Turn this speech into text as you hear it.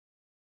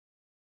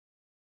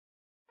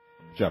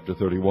Chapter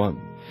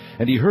 31.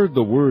 And he heard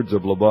the words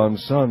of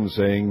Laban's son,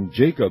 saying,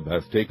 Jacob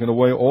hath taken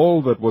away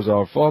all that was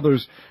our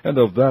father's, and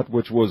of that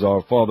which was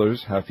our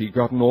father's hath he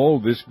gotten all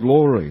this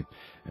glory.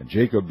 And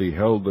Jacob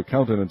beheld the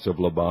countenance of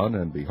Laban,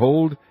 and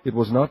behold, it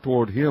was not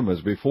toward him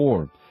as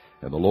before.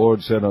 And the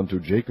Lord said unto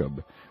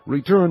Jacob,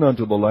 Return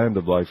unto the land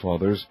of thy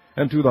fathers,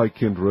 and to thy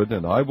kindred,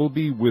 and I will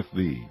be with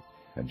thee.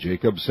 And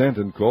Jacob sent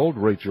and called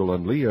Rachel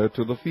and Leah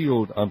to the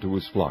field unto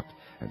his flock,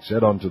 and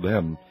said unto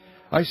them,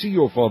 I see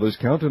your father's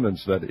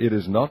countenance, that it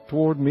is not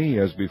toward me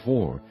as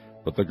before,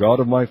 but the God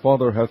of my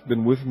father hath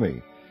been with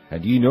me.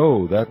 And ye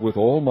know that with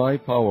all my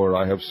power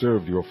I have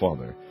served your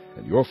father.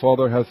 And your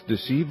father hath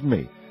deceived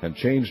me, and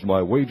changed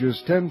my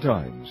wages 10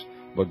 times.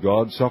 But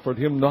God suffered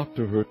him not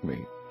to hurt me.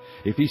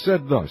 If he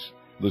said thus,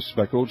 The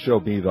speckled shall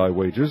be thy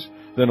wages,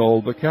 then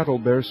all the cattle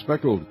bear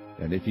speckled.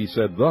 And if he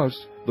said thus,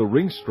 The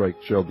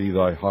ring-straked shall be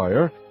thy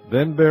hire,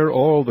 then bear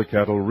all the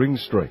cattle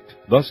ring-straked.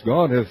 Thus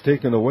God hath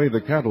taken away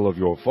the cattle of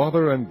your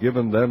father, and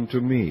given them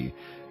to me.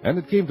 And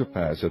it came to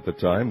pass at the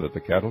time that the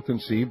cattle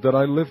conceived, that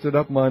I lifted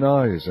up mine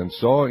eyes, and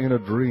saw in a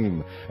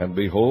dream, and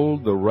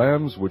behold, the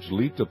rams which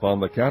leaped upon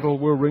the cattle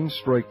were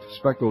ring-straked,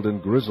 speckled,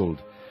 and grizzled.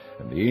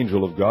 And the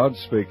angel of God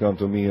spake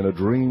unto me in a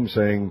dream,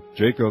 saying,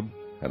 Jacob.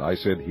 And I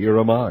said, Here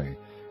am I.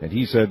 And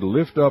he said,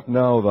 Lift up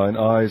now thine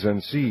eyes,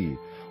 and see.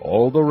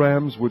 All the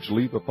rams which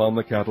leap upon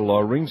the cattle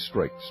are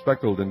ring-straked,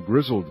 speckled, and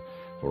grizzled.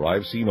 For I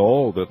have seen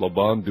all that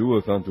Laban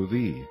doeth unto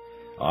thee.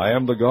 I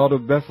am the God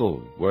of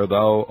Bethel, where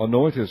thou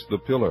anointest the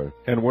pillar,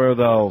 and where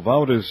thou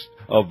vowedest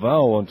a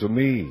vow unto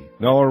me.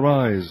 Now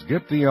arise,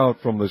 get thee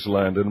out from this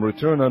land, and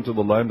return unto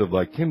the land of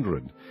thy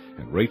kindred.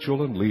 And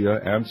Rachel and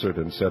Leah answered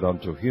and said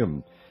unto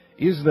him,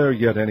 Is there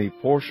yet any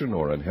portion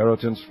or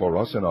inheritance for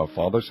us in our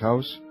father's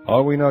house?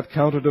 Are we not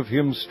counted of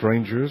him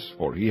strangers?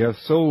 For he hath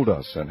sold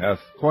us, and hath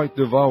quite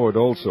devoured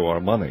also our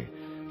money.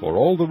 For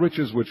all the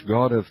riches which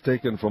God hath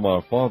taken from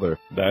our father,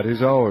 that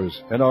is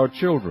ours, and our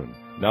children.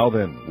 Now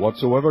then,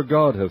 whatsoever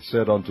God hath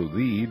said unto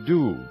thee,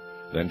 do.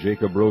 Then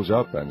Jacob rose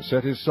up, and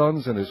set his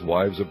sons and his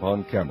wives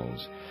upon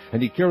camels.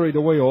 And he carried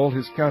away all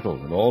his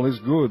cattle, and all his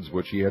goods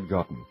which he had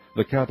gotten,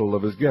 the cattle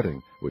of his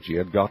getting, which he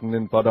had gotten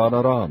in Padan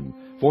Aram,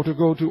 for to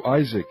go to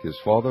Isaac his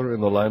father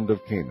in the land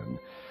of Canaan.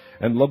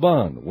 And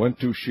Laban went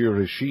to shear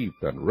his sheep,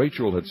 and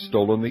Rachel had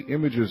stolen the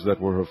images that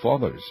were her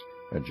father's.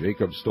 And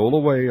Jacob stole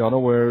away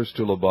unawares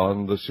to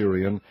Laban the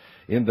Syrian,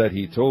 in that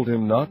he told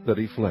him not that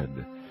he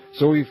fled.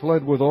 So he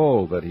fled with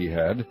all that he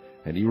had,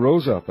 and he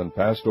rose up and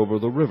passed over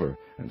the river,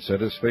 and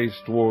set his face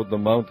toward the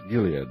Mount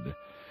Gilead.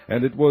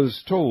 And it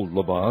was told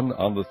Laban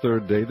on the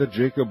 3rd day that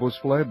Jacob was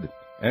fled.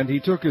 And he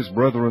took his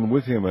brethren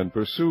with him, and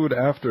pursued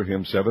after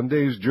him 7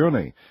 days'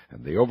 journey,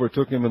 and they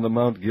overtook him in the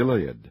Mount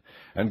Gilead.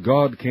 And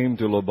God came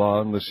to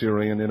Laban the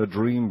Syrian in a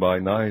dream by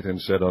night,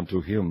 and said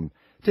unto him,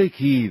 Take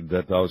heed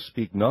that thou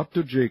speak not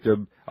to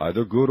Jacob,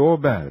 either good or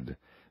bad.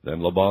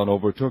 Then Laban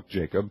overtook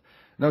Jacob.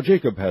 Now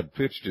Jacob had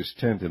pitched his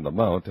tent in the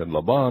mount, and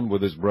Laban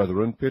with his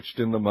brethren pitched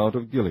in the mount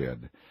of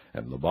Gilead.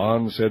 And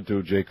Laban said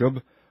to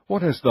Jacob,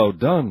 What hast thou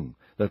done,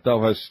 that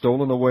thou hast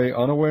stolen away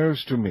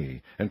unawares to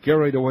me, and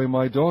carried away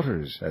my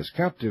daughters, as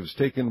captives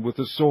taken with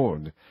the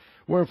sword?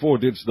 Wherefore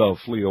didst thou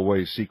flee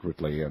away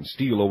secretly, and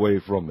steal away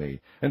from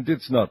me, and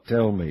didst not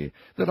tell me,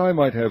 that I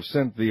might have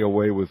sent thee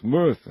away with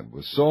mirth, and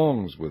with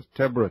songs, with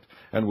tabret,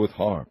 and with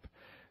harp?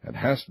 And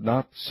hast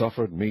not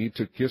suffered me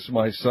to kiss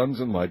my sons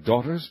and my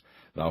daughters?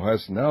 Thou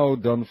hast now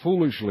done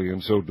foolishly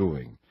in so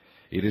doing.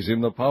 It is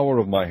in the power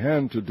of my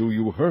hand to do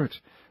you hurt.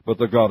 But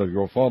the God of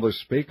your father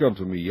spake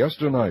unto me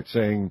yesternight,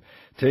 saying,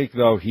 Take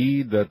thou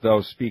heed that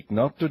thou speak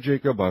not to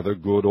Jacob either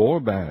good or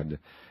bad.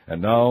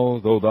 And now,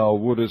 though thou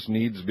wouldest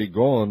needs be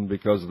gone,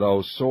 because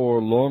thou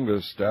sore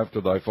longest after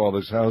thy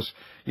father's house,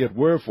 yet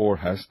wherefore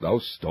hast thou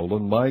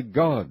stolen my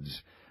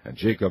gods? And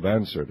Jacob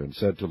answered and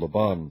said to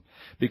Laban,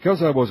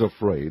 Because I was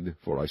afraid,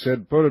 for I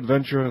said,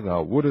 Peradventure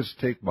thou wouldest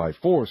take by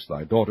force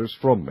thy daughters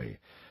from me.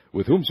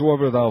 With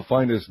whomsoever thou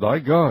findest thy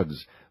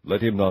gods,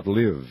 let him not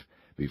live.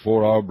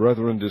 Before our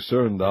brethren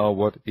discern thou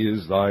what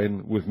is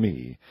thine with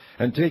me,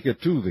 and take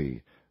it to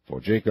thee. For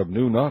Jacob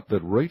knew not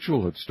that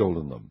Rachel had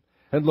stolen them.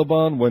 And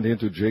Laban went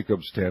into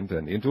Jacob's tent,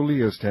 and into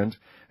Leah's tent,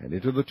 and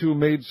into the 2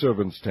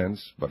 maidservants'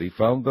 tents, but he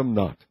found them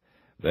not.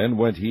 Then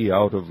went he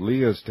out of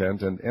Leah's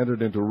tent, and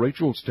entered into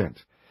Rachel's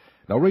tent.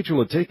 Now Rachel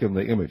had taken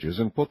the images,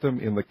 and put them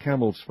in the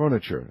camel's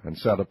furniture, and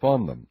sat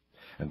upon them.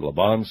 And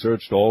Laban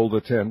searched all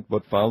the tent,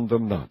 but found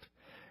them not.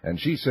 And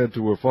she said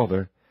to her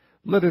father,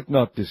 Let it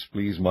not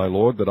displease my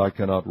lord, that I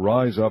cannot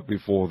rise up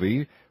before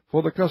thee,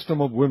 for the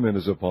custom of women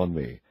is upon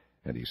me.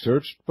 And he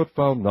searched, but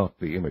found not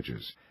the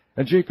images.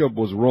 And Jacob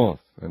was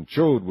wroth, and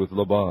chode with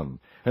Laban.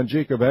 And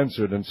Jacob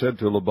answered and said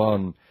to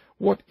Laban,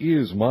 What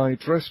is my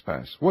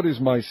trespass? What is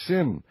my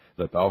sin,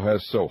 that thou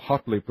hast so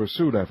hotly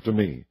pursued after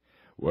me?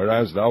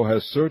 Whereas thou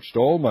hast searched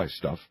all my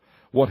stuff,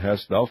 what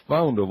hast thou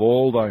found of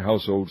all thy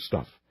household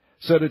stuff?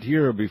 Set it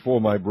here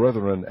before my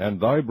brethren and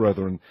thy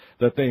brethren,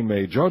 that they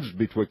may judge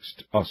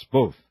betwixt us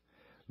both.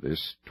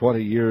 This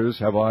 20 years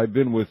have I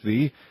been with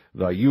thee.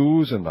 Thy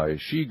ewes and thy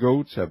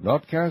she-goats have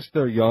not cast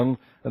their young,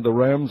 and the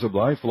rams of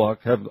thy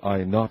flock have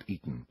I not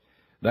eaten.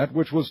 That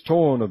which was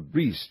torn of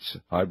beasts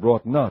I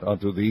brought not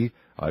unto thee,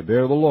 I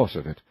bear the loss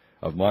of it.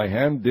 Of my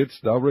hand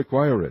didst thou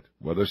require it,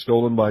 whether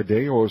stolen by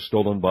day or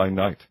stolen by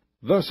night.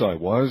 Thus I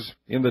was,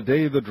 in the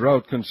day the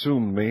drought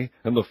consumed me,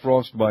 and the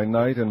frost by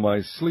night, and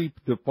my sleep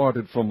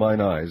departed from mine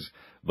eyes.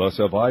 Thus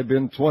have I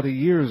been 20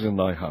 years in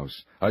thy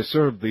house. I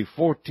served thee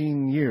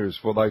 14 years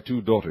for thy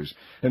 2 daughters,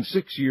 and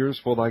 6 years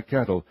for thy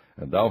cattle,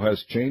 and thou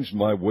hast changed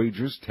my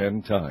wages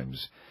 10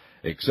 times.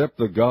 Except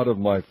the God of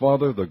my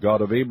father, the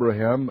God of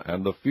Abraham,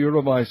 and the fear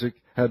of Isaac,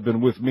 had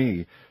been with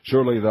me,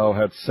 surely thou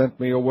hadst sent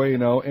me away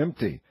now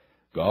empty.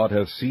 God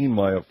hath seen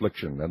my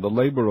affliction, and the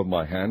labor of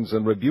my hands,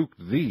 and rebuked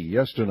thee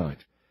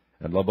yesternight.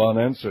 And Laban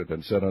answered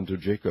and said unto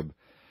Jacob,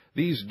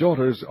 These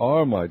daughters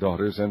are my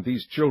daughters, and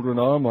these children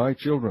are my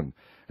children,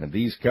 and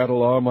these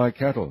cattle are my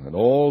cattle, and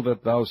all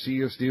that thou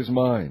seest is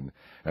mine.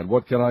 And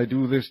what can I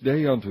do this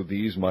day unto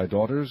these my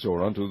daughters,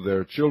 or unto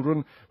their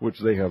children, which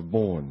they have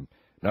borne?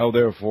 Now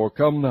therefore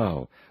come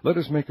now, let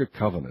us make a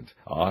covenant,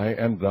 I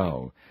and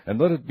thou, and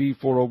let it be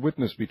for a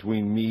witness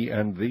between me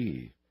and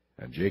thee.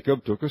 And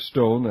Jacob took a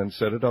stone, and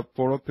set it up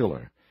for a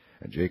pillar.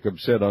 And Jacob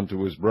said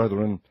unto his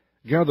brethren,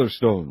 Gather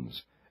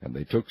stones. And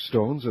they took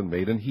stones, and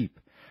made an heap.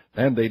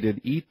 And they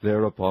did eat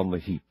there upon the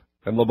heap.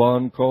 And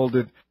Laban called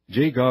it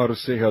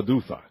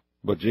Jegar-sahadutha,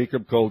 but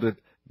Jacob called it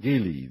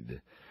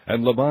Gilead.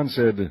 And Laban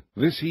said,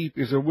 This heap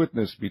is a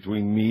witness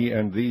between me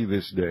and thee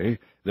this day.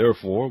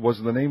 Therefore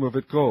was the name of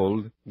it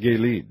called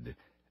Gilead.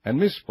 And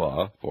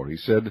Mizpah, for he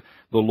said,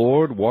 The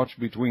Lord watch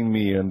between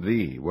me and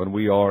thee, when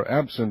we are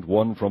absent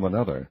one from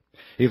another.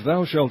 If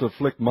thou shalt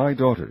afflict my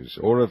daughters,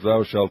 or if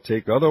thou shalt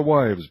take other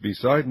wives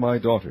beside my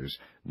daughters,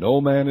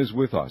 no man is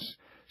with us.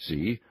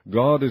 See,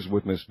 God is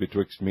witness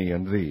betwixt me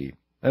and thee.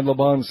 And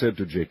Laban said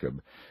to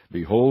Jacob,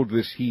 Behold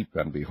this heap,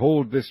 and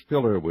behold this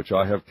pillar which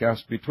I have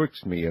cast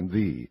betwixt me and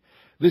thee.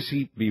 This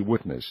heap be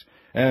witness,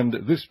 and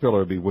this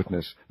pillar be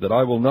witness, that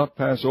I will not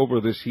pass over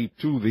this heap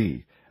to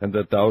thee, and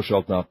that thou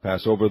shalt not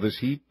pass over this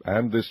heap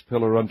and this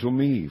pillar unto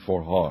me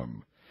for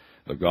harm.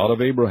 The God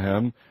of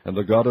Abraham, and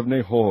the God of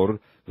Nahor,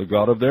 the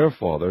God of their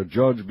father,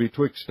 judge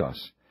betwixt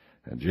us.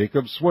 And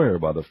Jacob sware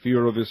by the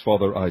fear of his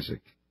father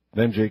Isaac.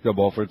 Then Jacob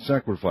offered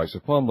sacrifice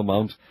upon the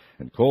mount,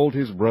 and called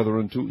his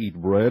brethren to eat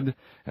bread,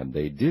 and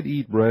they did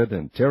eat bread,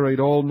 and tarried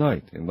all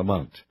night in the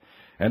mount.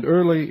 And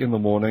early in the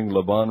morning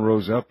Laban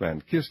rose up,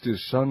 and kissed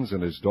his sons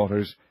and his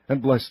daughters,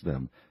 and blessed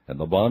them. And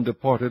Laban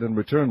departed, and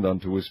returned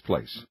unto his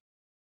place.